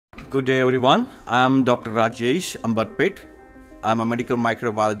Good day, everyone. I'm Dr. Rajesh Amberpet. I'm a medical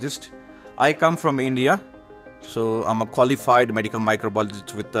microbiologist. I come from India, so I'm a qualified medical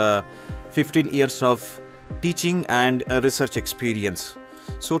microbiologist with 15 years of teaching and research experience.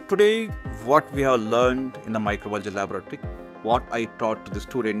 So today, what we have learned in the microbiology laboratory, what I taught to the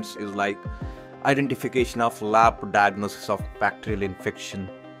students is like identification of lab diagnosis of bacterial infection.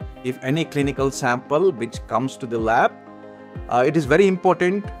 If any clinical sample which comes to the lab, it is very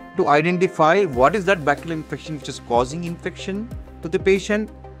important to identify what is that bacterial infection which is causing infection to the patient,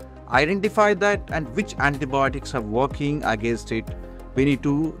 identify that and which antibiotics are working against it. We need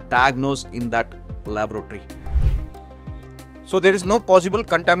to diagnose in that laboratory. So there is no possible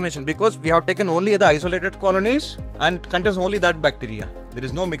contamination because we have taken only the isolated colonies and contains only that bacteria. There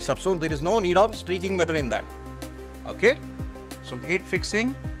is no mix-up, so there is no need of streaking matter in that. Okay, so heat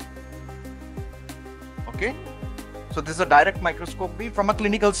fixing. Okay. So this is a direct microscopy from a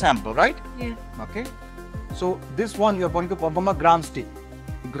clinical sample, right? Yeah. Okay. So this one you are going to perform a gram stain.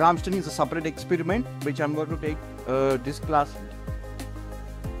 Gram stain is a separate experiment which I'm going to take this class.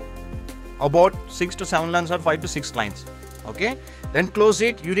 About 6 to 7 lines or 5 to 6 lines. Okay. Then close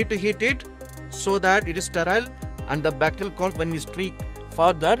it. You need to heat it so that it is sterile and the bacterial count when we streak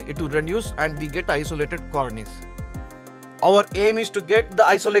further it will reduce and we get isolated colonies. Our aim is to get the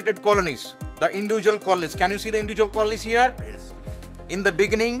isolated colonies. The individual colonies. Can you see the individual colonies here? Yes. In the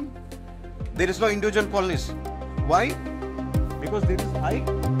beginning, there is no individual colonies. Why? Because there is high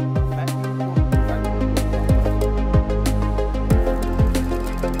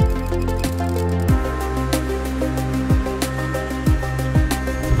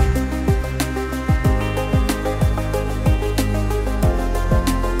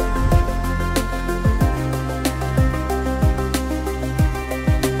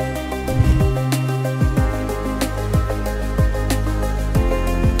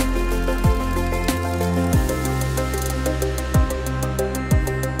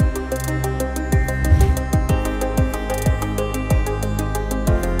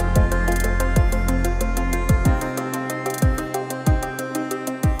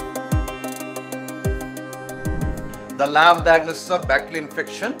the lab diagnosis of bacterial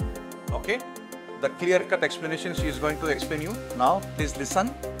infection. Okay, the clear-cut explanation she is going to explain you now. Please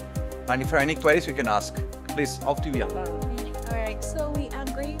listen, and if you have any queries, you can ask. Please, off to you. Alright, so we are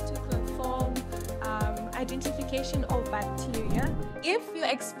going to perform identification of bacteria. If you're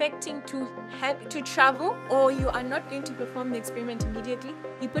expecting to travel or you are not going to perform the experiment immediately,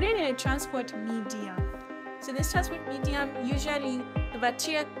 you put it in a transport medium. So this transport medium, usually the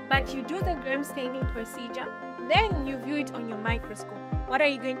bacteria, but you do the gram staining procedure. Then you view it on your microscope. What are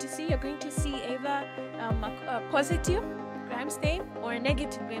you going to see? You're going to see either a positive gram stain or a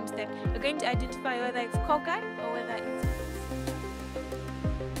negative gram stain. You're going to identify whether it's cocci or whether it's...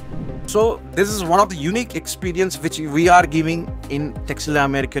 So this is one of the unique experience which we are giving in Texila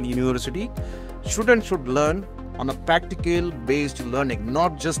American University. Students should learn on a practical based learning,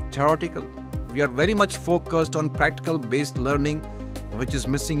 not just theoretical. We are very much focused on practical based learning, which is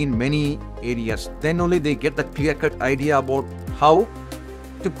missing in many areas. Then only they get the clear-cut idea about how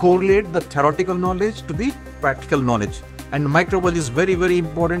to correlate the theoretical knowledge to the practical knowledge. And microbiology is very, very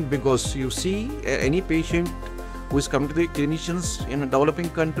important because you see any patient who is coming to the clinicians in developing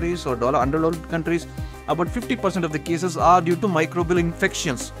countries or underdeveloped countries, about 50% of the cases are due to microbial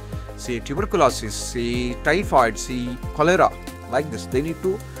infections. Say tuberculosis, say typhoid, say cholera, like this. They need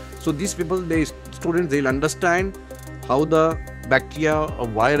to, so these people, students, they'll understand how the bacteria or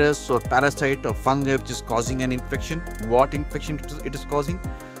virus or parasite or fungi which is causing an infection, what infection it is causing,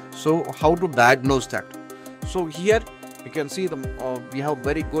 so how to diagnose that. So here you can see we have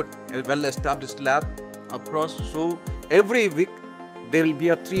very good well established lab across. So every week there will be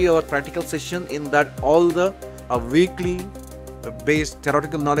a 3-hour practical session in that all the weekly based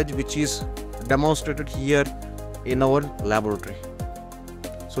theoretical knowledge which is demonstrated here in our laboratory.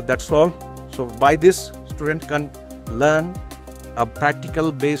 So that's all. So by this student can learn a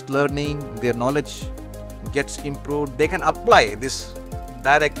practical based learning, their knowledge gets improved, they can apply this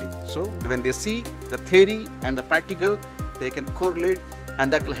directly. So when they see the theory and the practical, they can correlate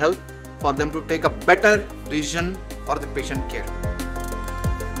and that will help for them to take a better decision for the patient care.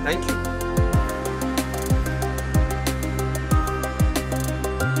 Thank you.